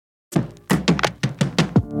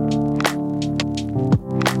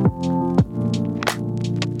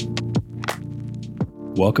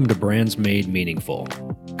Welcome to Brands Made Meaningful,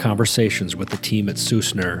 conversations with the team at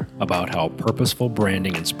Susner about how purposeful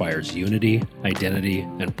branding inspires unity, identity,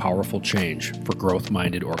 and powerful change for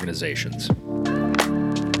growth-minded organizations.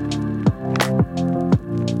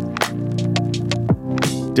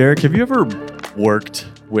 Derek, have you ever worked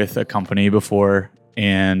with a company before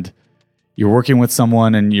and you're working with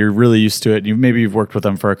someone and you're really used to it? Maybe you've worked with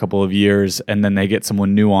them for a couple of years and then they get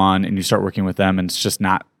someone new on and you start working with them and it's just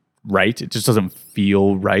not right. It just doesn't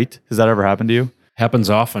feel right. Has that ever happened to you?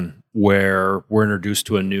 Happens often where we're introduced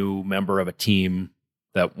to a new member of a team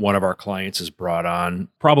that one of our clients has brought on,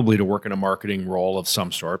 probably to work in a marketing role of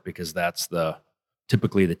some sort, because that's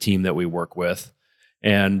typically the team that we work with.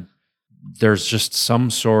 And there's just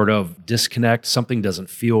some sort of disconnect. Something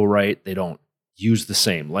doesn't feel right. They don't use the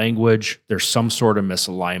same language. There's some sort of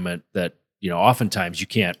misalignment that, oftentimes you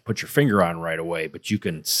can't put your finger on right away, but you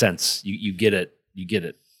can sense, you get it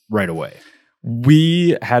right away.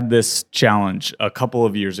 We had this challenge a couple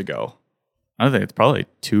of years ago. I think it's probably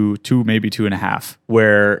two, maybe 2.5,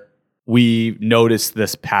 where we noticed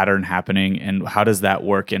this pattern happening and how does that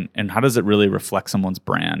work and how does it really reflect someone's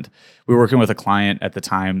brand? We were working with a client at the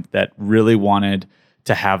time that really wanted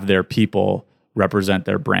to have their people represent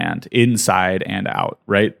their brand inside and out,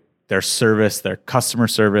 right? Their service, their customer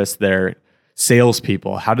service, their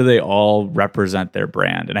salespeople, how do they all represent their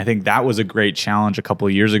brand? And I think that was a great challenge a couple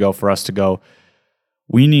of years ago for us to go,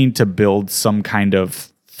 we need to build some kind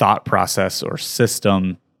of thought process or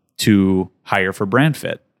system to hire for brand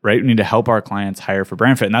fit, right? We need to help our clients hire for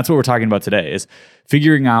brand fit. And that's what we're talking about today, is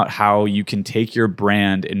figuring out how you can take your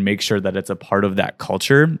brand and make sure that it's a part of that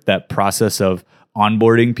culture, that process of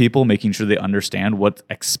onboarding people, making sure they understand what's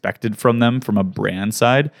expected from them from a brand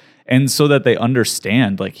side. And so that they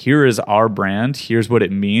understand, like, here is our brand, here's what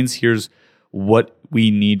it means, here's what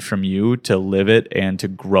we need from you to live it and to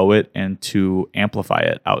grow it and to amplify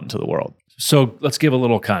it out into the world. So let's give a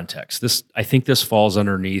little context. I think this falls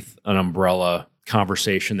underneath an umbrella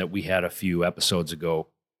conversation that we had a few episodes ago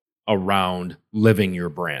around living your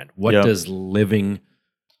brand. What does living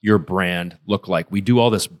your brand look like? We do all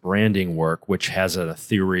this branding work, which has an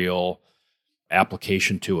ethereal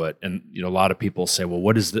application to it. And a lot of people say, well,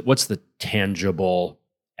 what's the tangible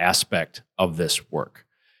aspect of this work?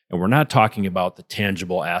 And we're not talking about the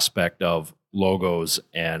tangible aspect of logos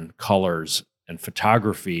and colors and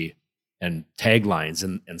photography and taglines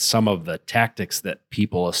and some of the tactics that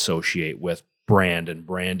people associate with brand and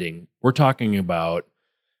branding. We're talking about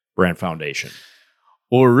brand foundation.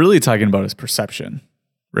 What we're really talking about is perception,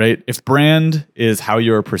 right? If brand is how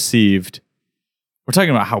you're perceived, we're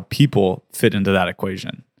talking about how people fit into that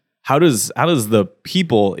equation. How does the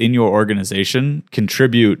people in your organization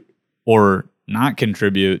contribute or not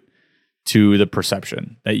contribute to the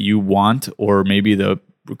perception that you want, or maybe the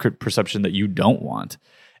perception that you don't want?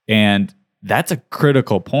 And that's a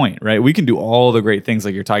critical point, right? We can do all the great things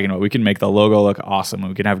like you're talking about. We can make the logo look awesome, and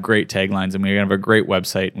we can have great taglines, and we can have a great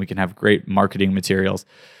website, and we can have great marketing materials.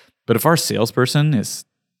 But if our salesperson is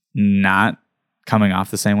not coming off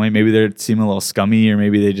the same way, maybe they seem a little scummy, or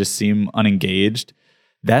maybe they just seem unengaged,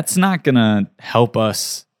 that's not going to help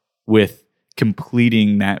us with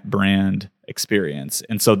completing that brand experience.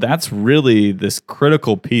 And so that's really this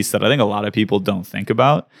critical piece that I think a lot of people don't think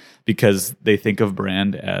about, because they think of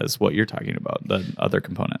brand as what you're talking about, the other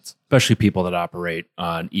components. Especially people that operate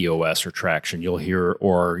on EOS or Traction. You'll hear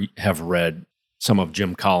or have read some of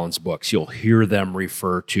Jim Collins' books. You'll hear them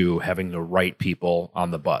refer to having the right people on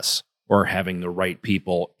the bus, or having the right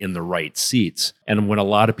people in the right seats. And when a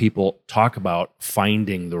lot of people talk about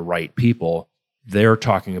finding the right people, they're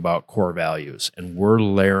talking about core values. And we're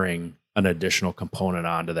layering an additional component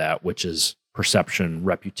onto that, which is perception,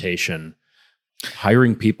 reputation.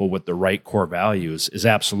 Hiring people with the right core values is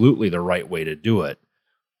absolutely the right way to do it.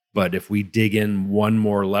 But if we dig in one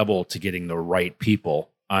more level to getting the right people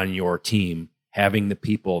on your team, having the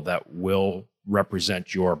people that will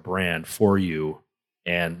represent your brand for you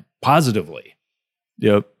and positively.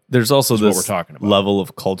 Yep. There's also this level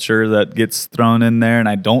of culture that gets thrown in there. And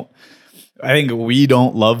I think we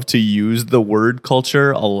don't love to use the word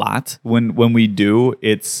culture a lot. When we do,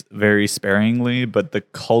 it's very sparingly, but the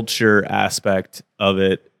culture aspect of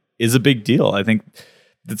it is a big deal. I think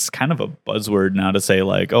it's kind of a buzzword now to say,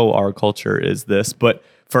 like, oh, our culture is this. But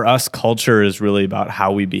for us, culture is really about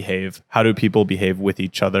how we behave. How do people behave with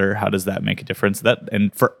each other? How does that make a difference?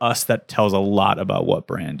 And for us, that tells a lot about what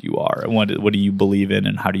brand you are and what do you believe in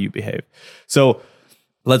and how do you behave. So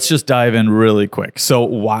let's just dive in really quick. So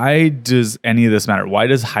why does any of this matter? Why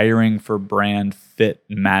does hiring for brand fit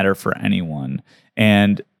matter for anyone?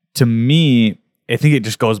 And to me, I think it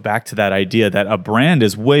just goes back to that idea that a brand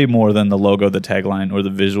is way more than the logo, the tagline, or the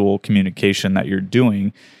visual communication that you're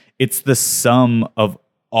doing. It's the sum of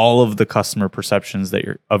all of the customer perceptions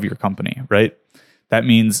that of your company, right? That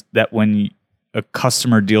means that when a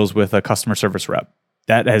customer deals with a customer service rep,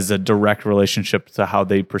 that has a direct relationship to how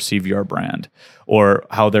they perceive your brand or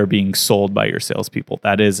how they're being sold by your salespeople.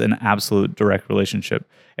 That is an absolute direct relationship.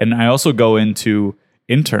 And I also go into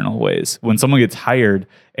internal ways. When someone gets hired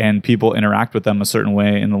and people interact with them a certain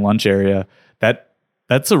way in the lunch area,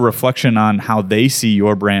 that's a reflection on how they see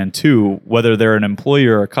your brand too, whether they're an employee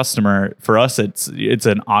or a customer. For us, it's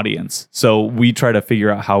an audience. So we try to figure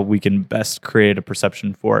out how we can best create a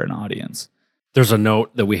perception for an audience. There's a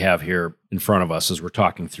note that we have here in front of us as we're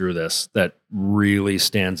talking through this that really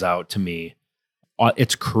stands out to me.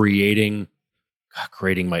 It's creating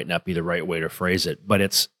might not be the right way to phrase it, but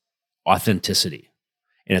it's authenticity.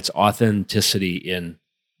 And it's authenticity in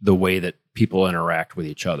the way that people interact with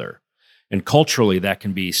each other. And culturally, that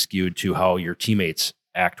can be skewed to how your teammates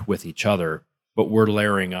act with each other, but we're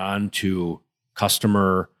layering on to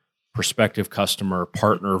customer, prospective customer,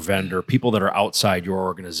 partner, vendor, people that are outside your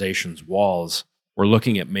organization's walls. We're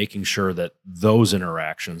looking at making sure that those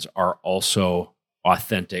interactions are also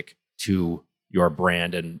authentic to your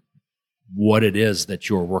brand and what it is that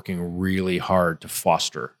you're working really hard to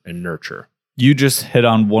foster and nurture. You just hit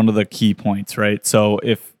on one of the key points, right? So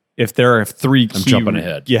if there are three key... I'm jumping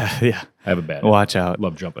ahead. Yeah. I have a bad Watch out.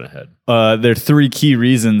 Love jumping ahead. There are three key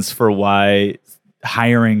reasons for why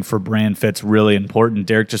hiring for brand fit's really important.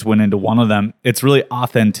 Derek just went into one of them. It's really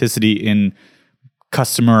authenticity in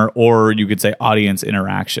customer, or you could say audience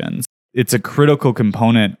interactions. It's a critical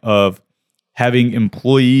component of having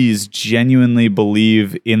employees genuinely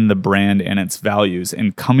believe in the brand and its values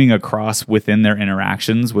and coming across within their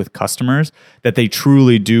interactions with customers that they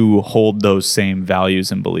truly do hold those same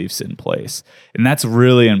values and beliefs in place. And that's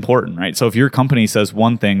really important, right? So if your company says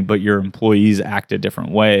one thing, but your employees act a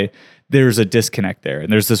different way, there's a disconnect there.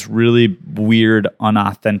 And there's this really weird,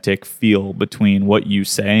 unauthentic feel between what you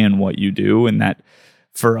say and what you do. And that,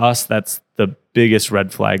 for us, that's the biggest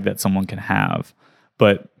red flag that someone can have.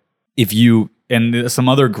 But if you, and some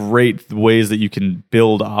other great ways that you can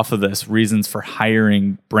build off of this, reasons for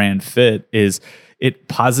hiring brand fit, is it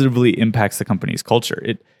positively impacts the company's culture.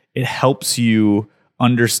 It helps you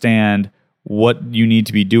understand what you need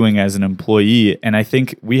to be doing as an employee. And I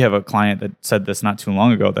think we have a client that said this not too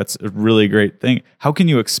long ago. That's a really great thing. How can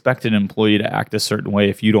you expect an employee to act a certain way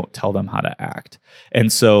if you don't tell them how to act?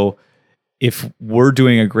 And so if we're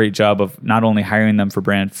doing a great job of not only hiring them for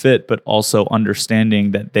brand fit, but also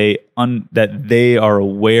understanding that they are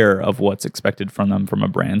aware of what's expected from them from a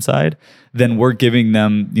brand side, then we're giving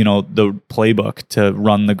them, the playbook to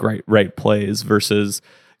run the right plays versus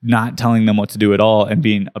not telling them what to do at all and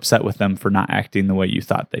being upset with them for not acting the way you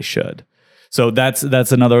thought they should. So that's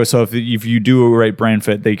another. So if you do a right brand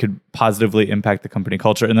fit, they could positively impact the company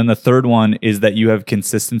culture. And then the third one is that you have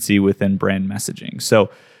consistency within brand messaging. So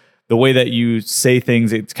the way that you say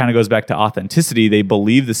things, it kind of goes back to authenticity. They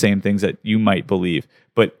believe the same things that you might believe.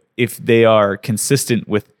 But if they are consistent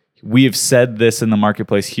with, we have said this in the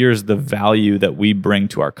marketplace, here's the value that we bring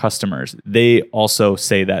to our customers, they also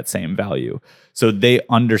say that same value. So they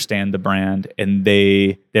understand the brand and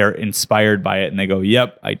they're inspired by it and they go,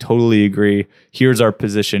 yep, I totally agree. Here's our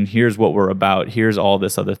position. Here's what we're about. Here's all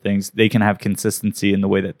this other things. They can have consistency in the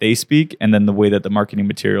way that they speak and then the way that the marketing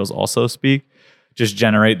materials also speak. Just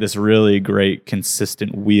generate this really great,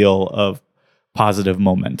 consistent wheel of positive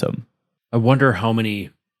momentum. I wonder how many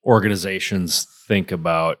organizations think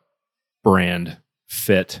about brand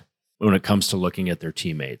fit when it comes to looking at their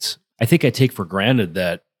teammates. I think I take for granted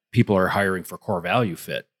that people are hiring for core value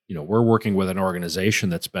fit. We're working with an organization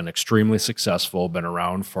that's been extremely successful, been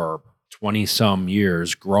around for 20 some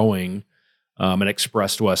years, growing, and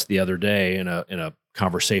expressed to us the other day in a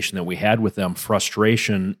conversation that we had with them,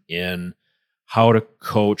 frustration in how to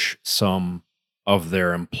coach some of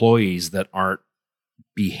their employees that aren't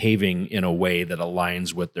behaving in a way that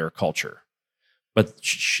aligns with their culture.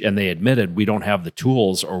 And they admitted, we don't have the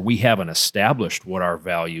tools, or we haven't established what our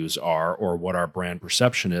values are or what our brand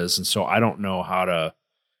perception is. And so I don't know how to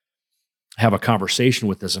have a conversation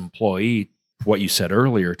with this employee, what you said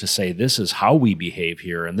earlier, to say, this is how we behave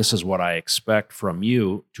here, and this is what I expect from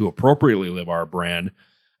you to appropriately live our brand.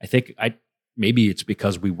 I think maybe it's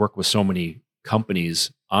because we work with so many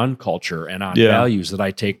companies on culture and on values that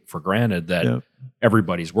I take for granted that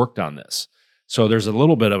everybody's worked on this. So there's a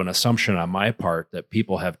little bit of an assumption on my part that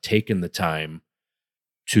people have taken the time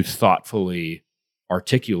to thoughtfully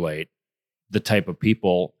articulate the type of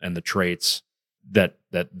people and the traits that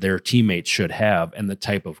that their teammates should have and the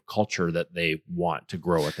type of culture that they want to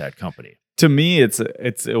grow at that company. To me, it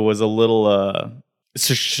was a little it's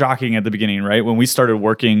just shocking at the beginning, right? When we started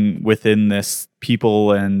working within this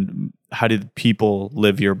people and how did people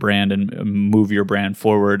live your brand and move your brand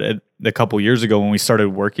forward. A couple years ago when we started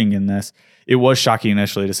working in this, it was shocking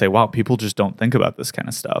initially to say, wow, people just don't think about this kind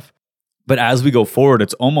of stuff. But as we go forward,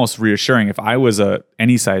 it's almost reassuring. If I was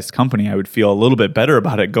any sized company, I would feel a little bit better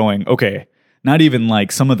about it going, okay, not even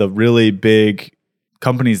like some of the really big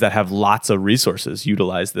companies that have lots of resources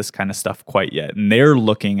utilize this kind of stuff quite yet. And they're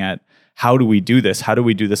looking at how do we do this? How do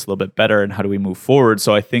we do this a little bit better? And how do we move forward?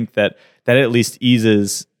 So I think that at least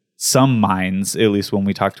eases some minds, at least when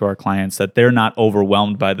we talk to our clients, that they're not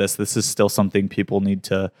overwhelmed by this. This is still something people need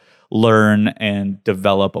to learn and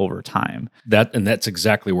develop over time. That's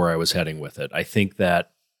exactly where I was heading with it. I think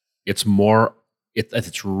that it's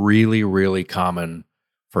really, really common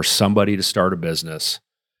for somebody to start a business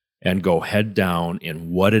and go head down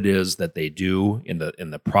in what it is that they do in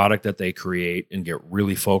the product that they create and get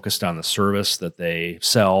really focused on the service that they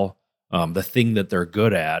sell, the thing that they're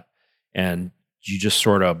good at. And you just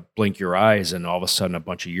sort of blink your eyes and all of a sudden a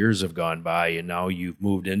bunch of years have gone by and now you've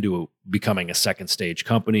moved into becoming a second stage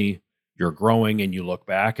company. You're growing and you look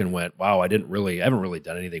back and went, wow, I haven't really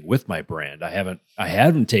done anything with my brand. I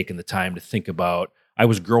haven't taken the time to think about, I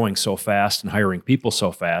was growing so fast and hiring people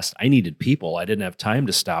so fast. I needed people. I didn't have time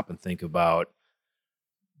to stop and think about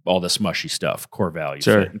all this mushy stuff, core values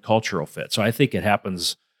fit and cultural fit. So I think it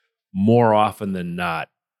happens more often than not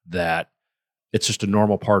that it's just a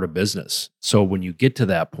normal part of business. So when you get to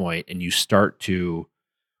that point and you start to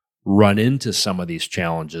run into some of these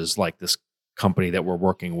challenges, like this company that we're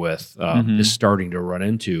working with is starting to run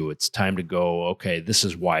into, it's time to go, okay, this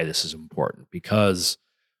is why this is important, because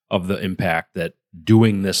of the impact that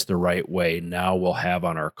doing this the right way now will have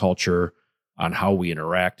on our culture, on how we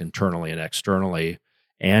interact internally and externally,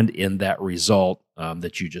 and in that result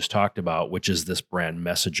that you just talked about, which is this brand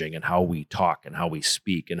messaging and how we talk and how we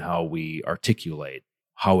speak and how we articulate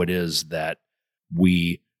how it is that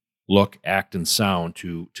we look, act, and sound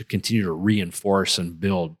to continue to reinforce and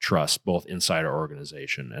build trust both inside our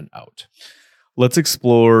organization and out. Let's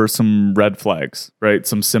explore some red flags, right?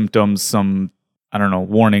 Some symptoms, some,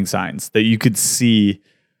 warning signs that you could see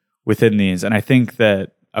within these. And I think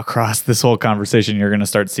that across this whole conversation, you're going to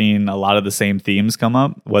start seeing a lot of the same themes come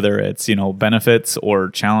up, whether it's, benefits or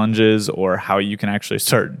challenges or how you can actually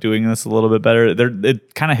start doing this a little bit better.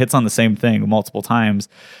 It kind of hits on the same thing multiple times.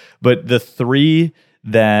 But the three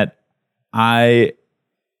that I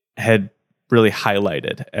had really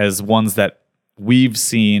highlighted as ones that we've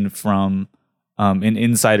seen from an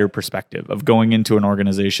insider perspective of going into an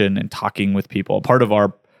organization and talking with people. Part of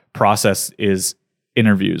our process is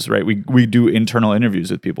interviews, right? We do internal interviews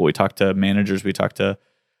with people. We talk to managers, we talk to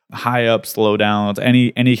high ups, low downs,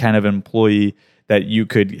 any kind of employee that you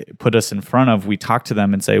could put us in front of. We talk to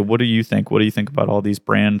them and say, what do you think? What do you think about all these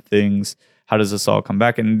brand things? How does this all come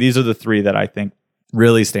back? And these are the three that I think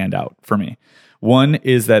really stand out for me. One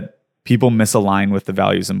is that people misalign with the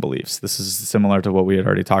values and beliefs. This is similar to what we had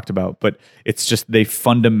already talked about, but it's just they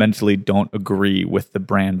fundamentally don't agree with the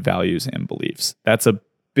brand values and beliefs. That's a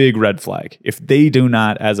big red flag. If they do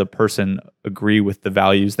not, as a person, agree with the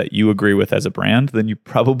values that you agree with as a brand, then you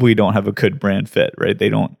probably don't have a good brand fit, right? They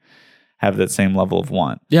don't have that same level of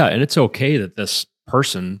want. Yeah, and it's okay that this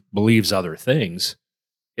person believes other things.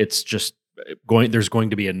 It's just there's going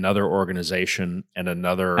to be another organization and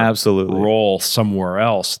another role somewhere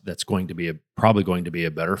else that's going to be probably going to be a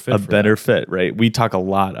better fit. Fit, right? We talk a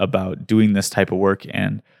lot about doing this type of work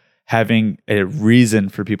and having a reason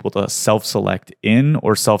for people to self-select in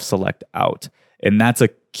or self-select out. And that's a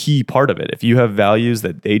key part of it. If you have values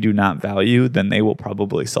that they do not value, then they will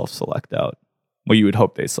probably self-select out. Well, you would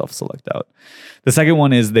hope they self-select out. The second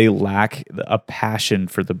one is they lack a passion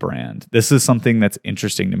for the brand. This is something that's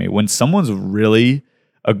interesting to me. When someone's really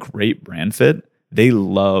a great brand fit, they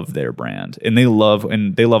love their brand and they love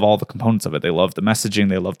all the components of it. They love the messaging.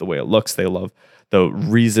 They love the way it looks. They love the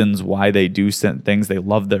reasons why they do certain things. They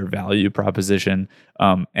love their value proposition.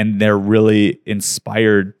 And they're really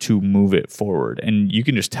inspired to move it forward. And you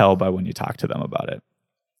can just tell by when you talk to them about it.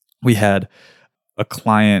 We had a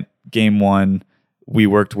client, Game One, we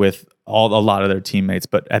worked with a lot of their teammates,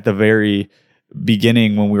 but at the very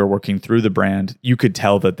beginning when we were working through the brand, you could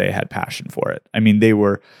tell that they had passion for it. I mean, they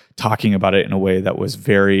were talking about it in a way that was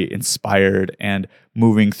very inspired and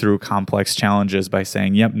moving through complex challenges by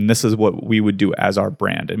saying, yep, and this is what we would do as our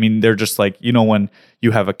brand. I mean, they're just like, when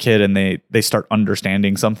you have a kid and they start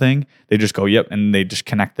understanding something, they just go, yep, and they just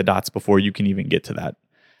connect the dots before you can even get to that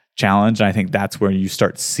challenge. And I think that's where you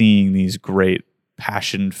start seeing these great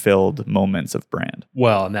passion-filled moments of brand.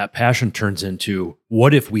 Well, and that passion turns into,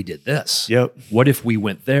 what if we did this? Yep. What if we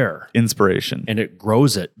went there? Inspiration. And it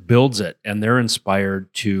grows it, builds it, and they're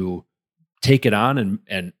inspired to take it on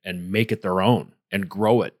and make it their own and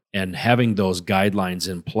grow it. And having those guidelines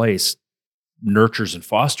in place nurtures and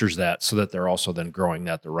fosters that so that they're also then growing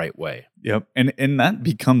that the right way. Yep. And that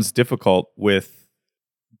becomes difficult with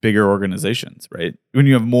bigger organizations, right? When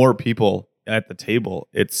you have more people at the table,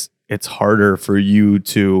 it's harder for you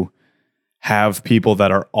to have people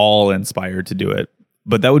that are all inspired to do it.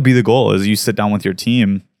 But that would be the goal, is you sit down with your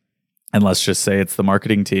team, and let's just say it's the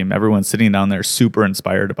marketing team. Everyone's sitting down there super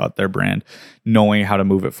inspired about their brand, knowing how to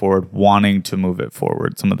move it forward, wanting to move it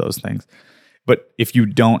forward, some of those things. But if you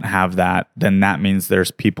don't have that, then that means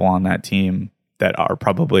there's people on that team that are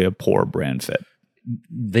probably a poor brand fit.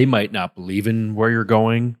 They might not believe in where you're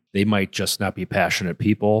going. They might just not be passionate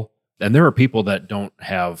people. And there are people that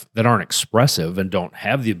aren't expressive and don't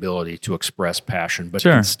have the ability to express passion, but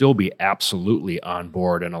Sure. can still be absolutely on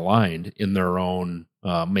board and aligned in their own,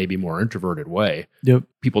 maybe more introverted way. Yep.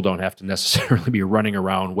 People don't have to necessarily be running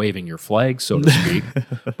around waving your flag, so to speak,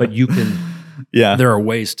 but you can. Yeah. There are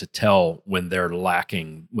ways to tell when they're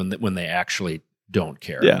lacking, when they actually don't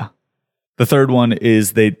care. Yeah. The third one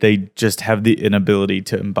is they just have the inability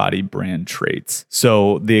to embody brand traits.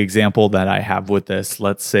 So the example that I have with this,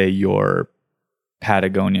 let's say you're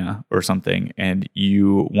Patagonia or something, and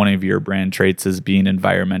one of your brand traits is being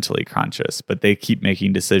environmentally conscious, but they keep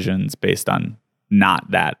making decisions based on not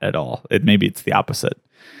that at all. Maybe it's the opposite.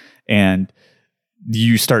 And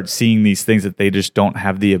you start seeing these things that they just don't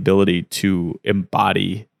have the ability to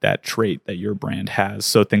embody that trait that your brand has.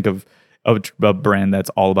 So think of a brand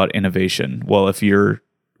that's all about innovation. Well, if you're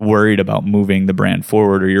worried about moving the brand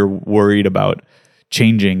forward, or you're worried about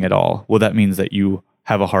changing it all, well, that means that you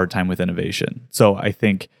have a hard time with innovation. So I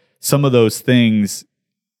think some of those things,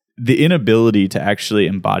 the inability to actually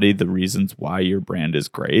embody the reasons why your brand is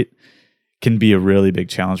great, can be a really big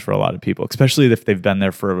challenge for a lot of people, especially if they've been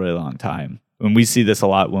there for a really long time. And we see this a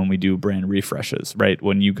lot when we do brand refreshes, right?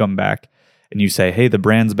 When you come back and you say, hey, the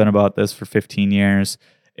brand's been about this for 15 years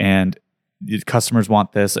and customers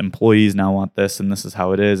want this, employees now want this, and this is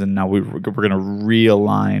how it is. And now we're going to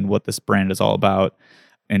realign what this brand is all about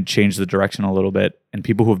and change the direction a little bit. And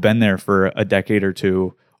people who have been there for a decade or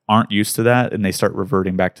two aren't used to that, and they start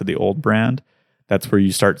reverting back to the old brand. That's where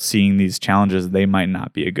you start seeing these challenges. They might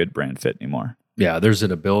not be a good brand fit anymore. Yeah, there's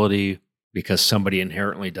an ability because somebody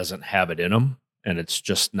inherently doesn't have it in them, and it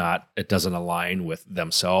doesn't align with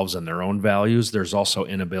themselves and their own values. There's also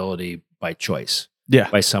inability by choice. Yeah.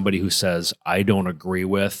 By somebody who says, I don't agree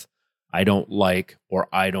with, I don't like, or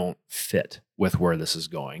I don't fit with where this is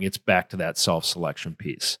going. It's back to that self-selection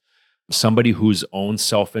piece. Somebody whose own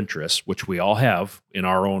self-interest, which we all have in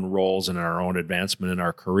our own roles and in our own advancement in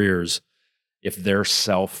our careers, if their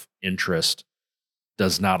self-interest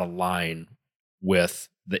does not align with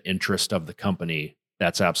the interest of the company,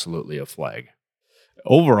 that's absolutely a flag.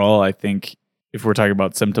 Overall, I think if we're talking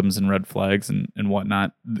about symptoms and red flags and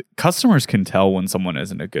whatnot, customers can tell when someone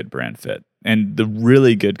isn't a good brand fit. And the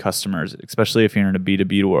really good customers, especially if you're in a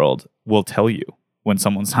B2B world, will tell you when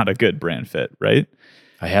someone's not a good brand fit, right?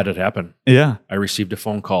 I had it happen. Yeah. I received a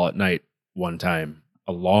phone call at night one time,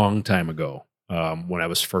 a long time ago, when I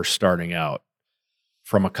was first starting out,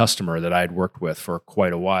 from a customer that I'd worked with for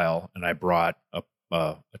quite a while. And I brought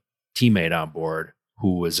a teammate on board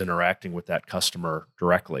who was interacting with that customer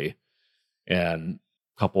directly. And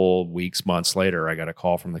a couple weeks, months later, I got a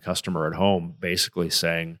call from the customer at home basically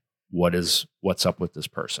saying, what's up with this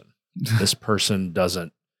person? This person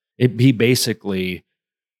he basically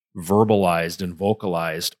verbalized and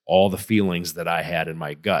vocalized all the feelings that I had in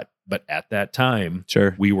my gut. But at that time,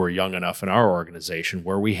 Sure. we were young enough in our organization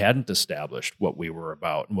where we hadn't established what we were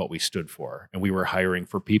about and what we stood for. And we were hiring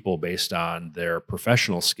for people based on their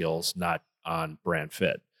professional skills, not on brand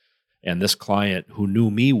fit. And this client who knew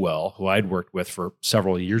me well, who I'd worked with for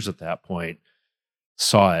several years at that point,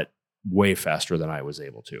 saw it way faster than I was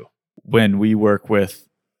able to. When we work with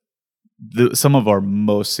some of our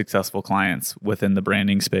most successful clients within the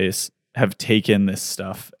branding space have taken this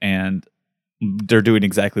stuff and they're doing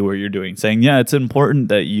exactly what you're doing, saying, yeah, it's important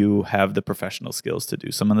that you have the professional skills to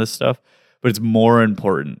do some of this stuff, but it's more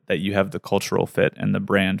important that you have the cultural fit and the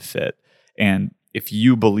brand fit. And if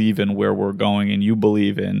you believe in where we're going and you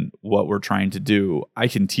believe in what we're trying to do, I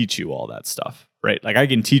can teach you all that stuff, right? Like I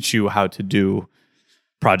can teach you how to do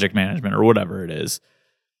project management or whatever it is.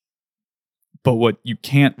 But what you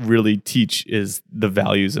can't really teach is the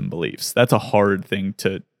values and beliefs. That's a hard thing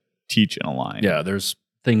to teach and align. Yeah, there's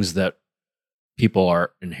things that people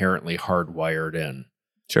are inherently hardwired in.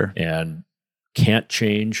 Sure. And can't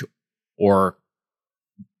change or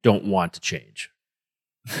don't want to change.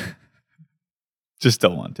 Just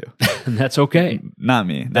don't want to. And that's okay. Not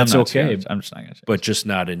me. That's okay. I'm just not going to change. But just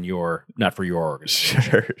not for your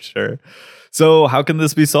organization. Sure. So how can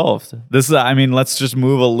this be solved? Let's just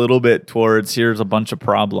move a little bit towards here's a bunch of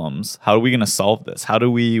problems. How are we going to solve this? What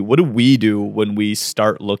do we do when we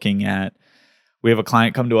start looking at, we have a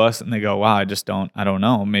client come to us and they go, wow, I don't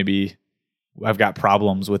know. Maybe I've got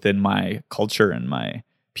problems within my culture and my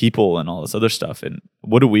people and all this other stuff. And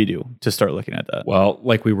what do we do to start looking at that? Well,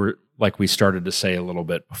 like we started to say a little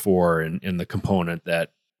bit before in the component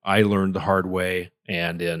that I learned the hard way,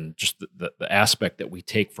 and in just the aspect that we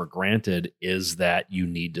take for granted is that you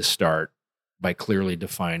need to start by clearly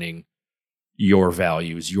defining your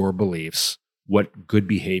values, your beliefs, what good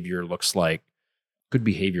behavior looks like. Good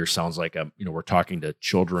behavior sounds like we're talking to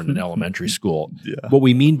children in elementary school. Yeah. What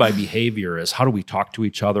we mean by behavior is how do we talk to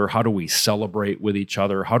each other? How do we celebrate with each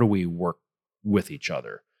other? How do we work with each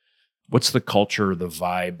other? What's the culture, the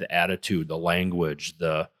vibe, the attitude, the language,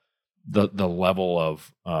 the level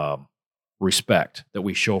of respect that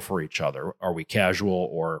we show for each other? Are we casual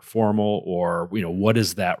or formal, or what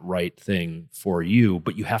is that right thing for you?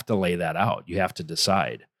 But you have to lay that out. You have to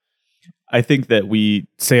decide. I think that we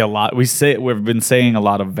say a lot. We've been saying a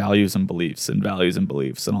lot of values and beliefs and all this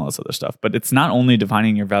other stuff. But it's not only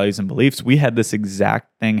defining your values and beliefs. We had this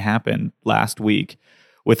exact thing happen last week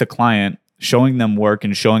with a client, showing them work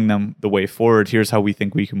and showing them the way forward. Here's how we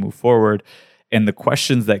think we can move forward. And the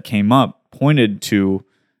questions that came up pointed to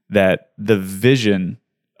that the vision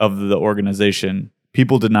of the organization,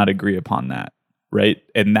 people did not agree upon that. Right.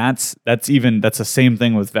 And that's the same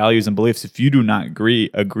thing with values and beliefs. If you do not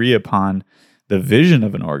agree upon the vision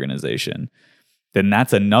of an organization, then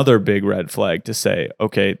that's another big red flag to say,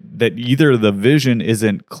 okay, that either the vision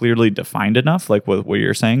isn't clearly defined enough, like what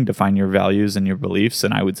you're saying, define your values and your beliefs.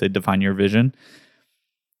 And I would say define your vision.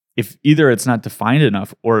 If either it's not defined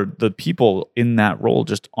enough or the people in that role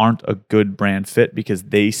just aren't a good brand fit because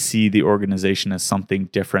they see the organization as something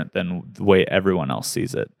different than the way everyone else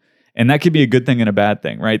sees it. And that could be a good thing and a bad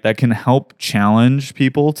thing, right? That can help challenge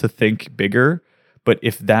people to think bigger. But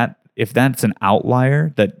if that's an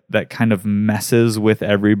outlier that kind of messes with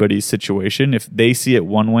everybody's situation, if they see it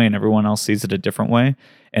one way and everyone else sees it a different way,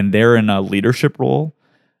 and they're in a leadership role,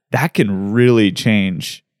 that can really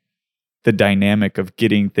change the dynamic of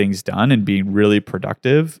getting things done and being really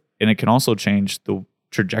productive. And it can also change the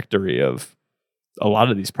trajectory of a lot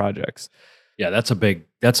of these projects. Yeah, that's a big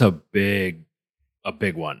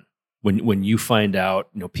one. When you find out,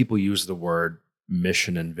 people use the word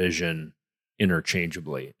mission and vision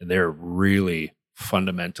interchangeably, and they're really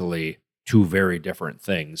fundamentally two very different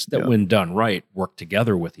things that, when done right, work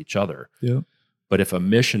together with each other. Yeah. But if a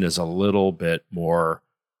mission is a little bit more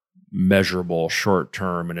measurable, short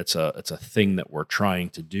term, and it's a thing that we're trying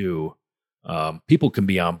to do, people can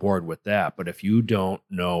be on board with that. But if you don't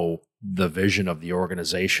know the vision of the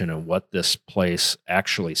organization and what this place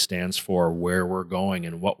actually stands for, where we're going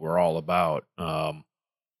and what we're all about,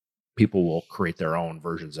 people will create their own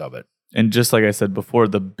versions of it. And just like I said before,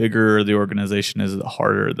 the bigger the organization is, the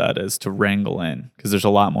harder that is to wrangle in, because there's a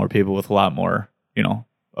lot more people with a lot more,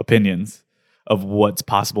 opinions of what's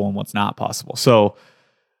possible and what's not possible. So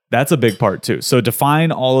that's a big part too. So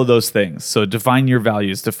define all of those things. So define your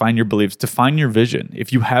values, define your beliefs, define your vision.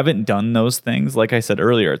 If you haven't done those things, like I said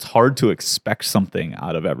earlier, it's hard to expect something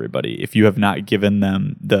out of everybody if you have not given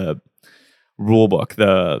them the rule book,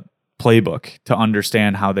 the playbook to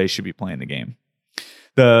understand how they should be playing the game.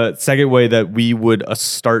 The second way that we would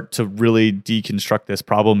start to really deconstruct this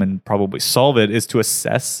problem and probably solve it is to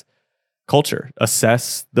assess culture,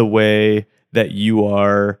 assess the way that you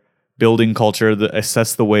are building culture,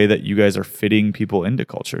 assess the way that you guys are fitting people into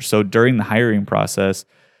culture. So during the hiring process,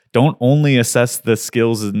 don't only assess the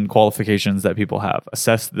skills and qualifications that people have.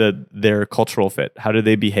 Assess their cultural fit. How do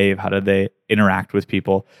they behave? How do they interact with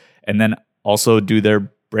people? And then also do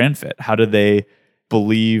their brand fit. How do they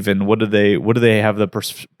believe, and what do they have the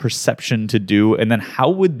perception to do? And then how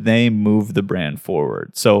would they move the brand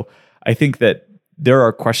forward? So I think that there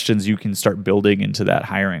are questions you can start building into that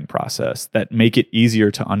hiring process that make it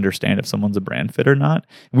easier to understand if someone's a brand fit or not.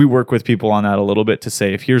 We work with people on that a little bit to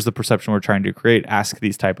say, if here's the perception we're trying to create, ask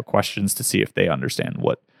these type of questions to see if they understand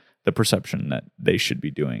what the perception that they should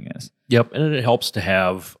be doing is. Yep. And it helps to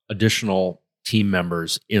have additional team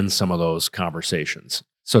members in some of those conversations.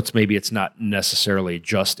 So it's not necessarily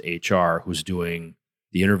just HR who's doing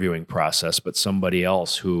the interviewing process, but somebody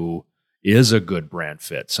else who is a good brand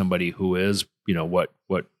fit, somebody who is, what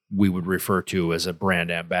we would refer to as a brand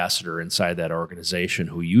ambassador inside that organization,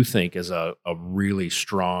 who you think is a really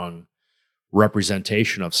strong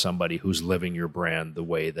representation of somebody who's living your brand the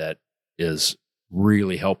way that is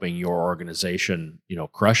really helping your organization,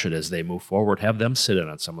 crush it as they move forward, have them sit in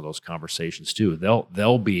on some of those conversations too.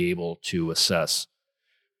 They'll be able to assess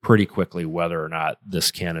pretty quickly whether or not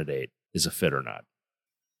this candidate is a fit or not.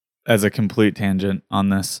 As a complete tangent on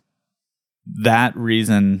this, that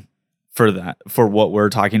reason for what we're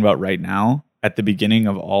talking about right now, at the beginning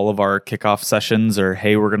of all of our kickoff sessions, or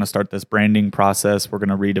hey, we're going to start this branding process, we're going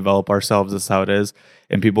to redevelop ourselves, this is how it is,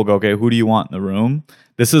 and people go, okay, who do you want in the room?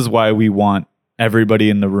 This is why we want everybody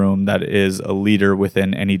in the room that is a leader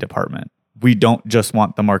within any department. We don't just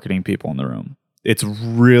want the marketing people in the room. It's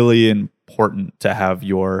really important to have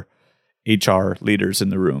your HR leaders in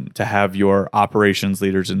the room, to have your operations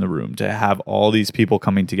leaders in the room, to have all these people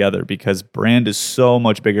coming together, because brand is so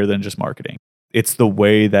much bigger than just marketing. It's the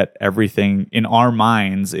way that everything in our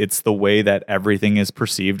minds, it's the way that everything is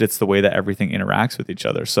perceived. It's the way that everything interacts with each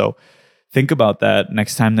other. So think about that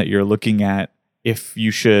next time that you're looking at if you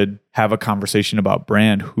should have a conversation about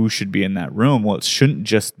brand, who should be in that room. Well, it shouldn't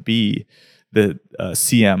just be the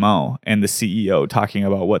CMO and the CEO talking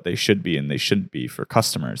about what they should be and they shouldn't be for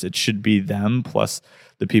customers. It should be them plus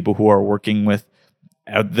the people who are working with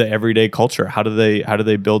the everyday culture. How do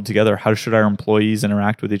they build together? How should our employees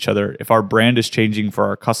interact with each other? If our brand is changing for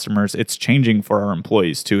our customers, it's changing for our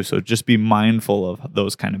employees too. So just be mindful of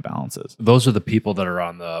those kind of balances. Those are the people that are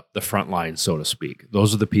on the front line, so to speak.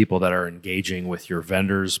 Those are the people that are engaging with your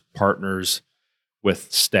vendors, partners,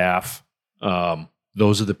 with staff.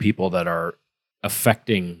 Those are the people that are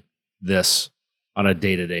affecting this on a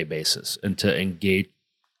day-to-day basis, and to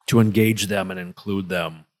engage them and include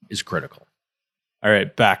them is critical. All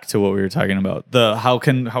right, back to what we were talking about. How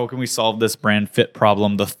can we solve this brand fit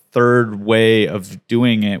problem? The third way of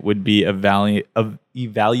doing it would be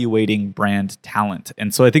evaluating brand talent.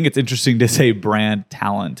 And so I think it's interesting to say brand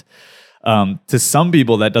talent. To some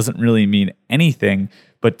people, that doesn't really mean anything,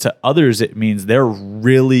 but to others, it means they're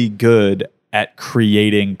really good at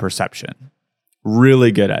creating perception.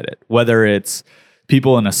 Really good at it. Whether it's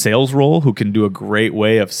people in a sales role who can do a great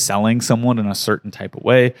way of selling someone in a certain type of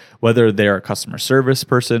way, whether they're a customer service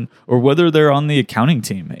person, or whether they're on the accounting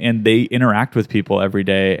team and they interact with people every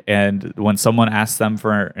day. And when someone asks them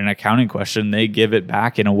for an accounting question, they give it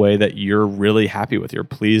back in a way that you're really happy with. You're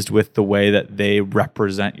pleased with the way that they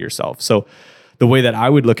represent yourself. So the way that I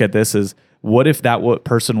would look at this is, what if that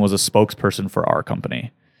person was a spokesperson for our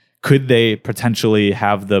company? Could they potentially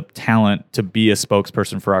have the talent to be a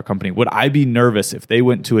spokesperson for our company? Would I be nervous if they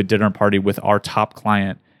went to a dinner party with our top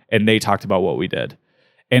client and they talked about what we did?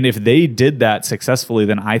 And if they did that successfully,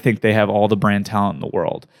 then I think they have all the brand talent in the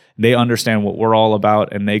world. They understand what we're all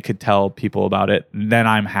about and they could tell people about it. Then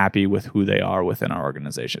I'm happy with who they are within our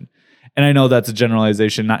organization. And I know that's a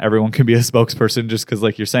generalization. Not everyone can be a spokesperson, just because,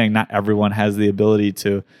 like you're saying, not everyone has the ability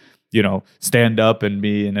to stand up and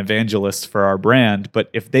be an evangelist for our brand. But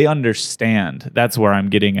if they understand, that's where I'm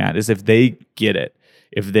getting at, is if they get it,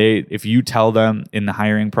 if you tell them in the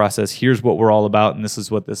hiring process, here's what we're all about and this is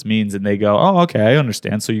what this means, and they go, oh, okay, I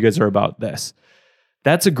understand. So you guys are about this.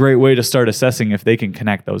 That's a great way to start assessing if they can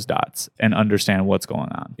connect those dots and understand what's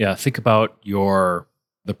going on. Yeah, think about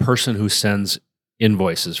the person who sends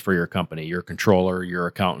invoices for your company, your controller, your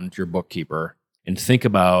accountant, your bookkeeper. And think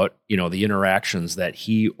about, the interactions that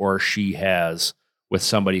he or she has with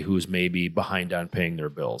somebody who's maybe behind on paying their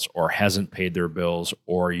bills, or hasn't paid their bills,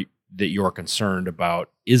 or that you're concerned about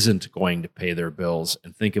isn't going to pay their bills.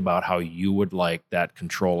 And think about how you would like that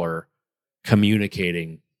controller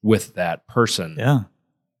communicating with that person. Yeah.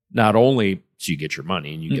 Not only so you get your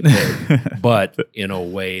money and you get paid, but in a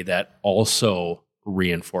way that also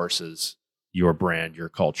reinforces your brand, your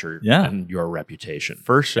culture, and your reputation.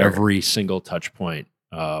 For sure. Every single touch point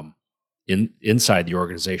inside the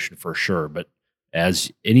organization, for sure. But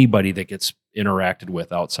as anybody that gets interacted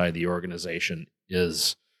with outside the organization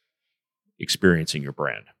is experiencing your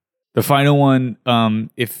brand. The final one,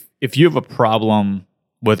 if you have a problem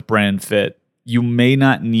with brand fit, you may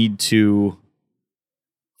not need to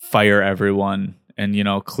fire everyone and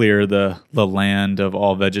clear the land of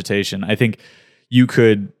all vegetation. I think you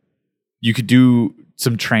could do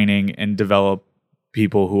some training and develop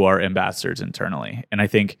people who are ambassadors internally. And I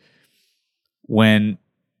think when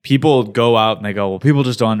people go out and they go, well, people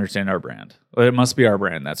just don't understand our brand. Well, it must be our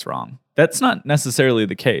brand that's wrong. That's not necessarily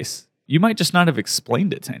the case. You might just not have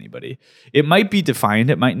explained it to anybody. It might be defined.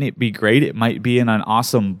 It might not be great. It might be in an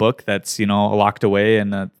awesome book that's, locked away in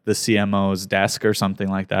the CMO's desk or something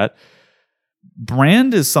like that.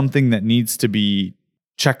 Brand is something that needs to be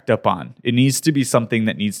checked up on. It needs to be something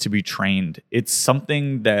that needs to be trained. It's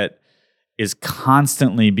something that is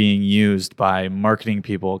constantly being used by marketing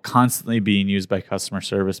people, constantly being used by customer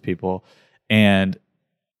service people. And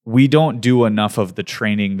we don't do enough of the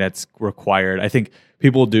training that's required. I think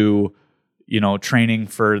people do, training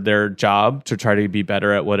for their job to try to be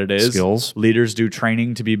better at what it is. Skills. Leaders do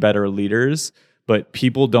training to be better leaders, but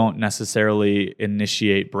people don't necessarily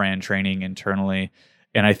initiate brand training internally.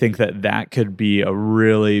 And I think that could be a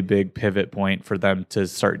really big pivot point for them to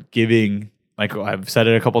start giving, like I've said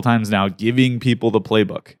it a couple times now, giving people the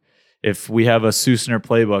playbook. If we have a Susner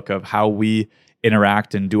playbook of how we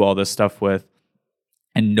interact and do all this stuff with,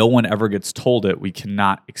 and no one ever gets told it, we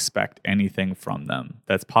cannot expect anything from them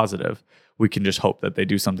that's positive. We can just hope that they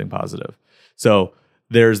do something positive. So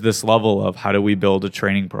there's this level of how do we build a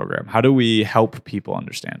training program? How do we help people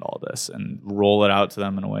understand all this and roll it out to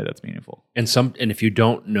them in a way that's meaningful? And if you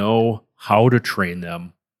don't know how to train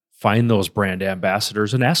them, find those brand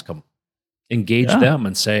ambassadors and ask them. Engage them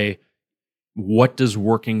and say, what does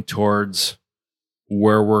working towards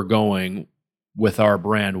where we're going with our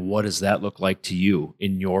brand, what does that look like to you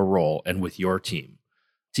in your role and with your team?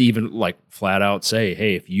 To even like flat out say,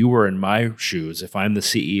 hey, if you were in my shoes, if I'm the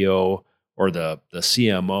CEO or the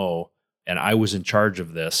CMO and I was in charge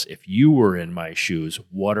of this, if you were in my shoes,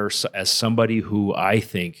 as somebody who I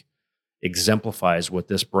think exemplifies what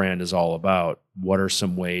this brand is all about, what are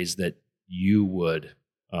some ways that you would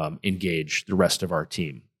engage the rest of our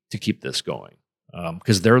team to keep this going?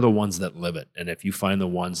 Because they're the ones that live it. And if you find the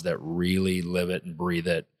ones that really live it and breathe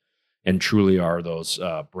it and truly are those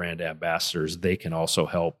brand ambassadors, they can also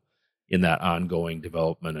help in that ongoing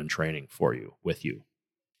development and training with you.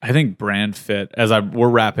 I think brand fit, we're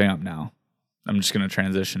wrapping up now, I'm just going to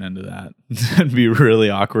transition into that and be really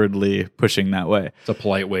awkwardly pushing that way. It's a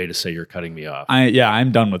polite way to say you're cutting me off.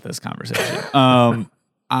 I'm done with this conversation.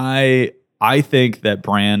 I think that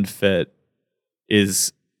brand fit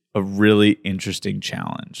is a really interesting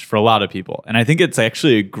challenge for a lot of people. And I think it's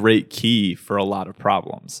actually a great key for a lot of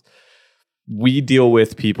problems. We deal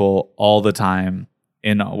with people all the time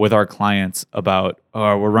with our clients about,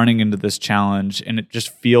 we're running into this challenge and it just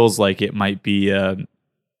feels like it might be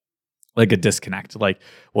like a disconnect. Like,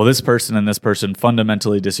 well, this person and this person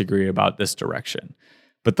fundamentally disagree about this direction.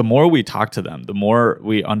 But the more we talk to them, the more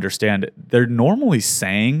we understand they're normally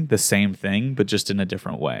saying the same thing, but just in a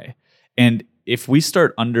different way. And if we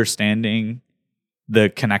start understanding the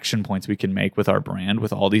connection points we can make with our brand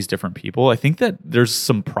with all these different people, I think that there's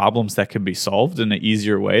some problems that can be solved in an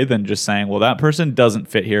easier way than just saying, well, that person doesn't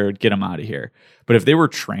fit here, get them out of here. But if they were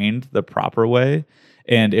trained the proper way,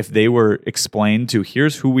 and if they were explained to,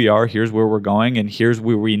 here's who we are, here's where we're going, and here's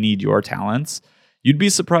where we need your talents, you'd be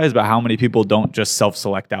surprised by how many people don't just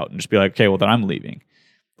self-select out and just be like, okay, well, then I'm leaving.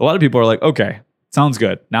 A lot of people are like, okay, sounds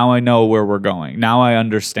good. Now I know where we're going. Now I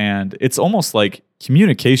understand. It's almost like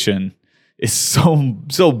communication is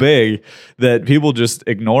so big that people just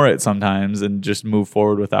ignore it sometimes and just move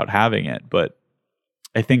forward without having it. But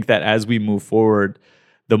I think that as we move forward,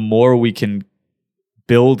 the more we can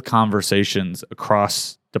build conversations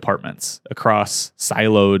across departments, across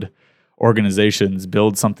siloed organizations,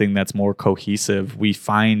 build something that's more cohesive, we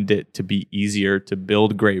find it to be easier to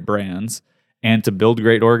build great brands and to build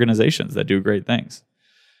great organizations that do great things.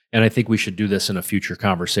 And I think we should do this in a future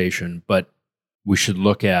conversation, but we should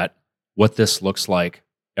look at what this looks like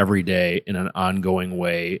every day in an ongoing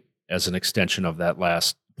way as an extension of that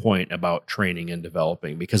last point about training and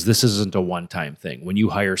developing, because this isn't a one-time thing. When you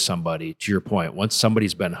hire somebody, to your point, once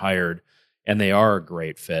somebody's been hired and they are a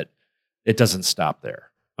great fit, it doesn't stop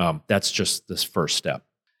there. That's just this first step.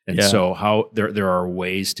 And so how there are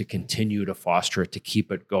ways to continue to foster it, to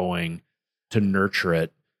keep it going, to nurture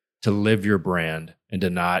it, to live your brand, and to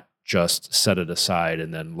not just set it aside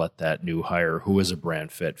and then let that new hire who is a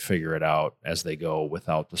brand fit figure it out as they go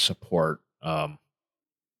without the support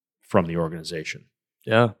from the organization.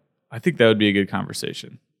 Yeah, I think that would be a good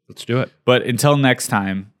conversation. Let's do it. But until next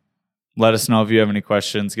time, let us know if you have any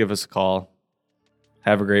questions. Give us a call.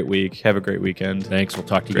 Have a great week. Have a great weekend. Thanks. We'll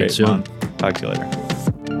talk to you again soon. Month. Talk to you later.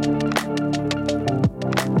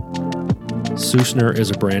 Susner is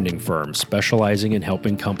a branding firm specializing in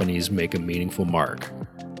helping companies make a meaningful mark,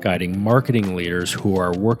 guiding marketing leaders who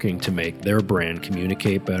are working to make their brand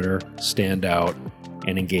communicate better, stand out,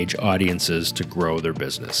 and engage audiences to grow their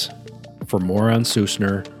business. For more on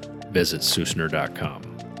Susner, visit susner.com.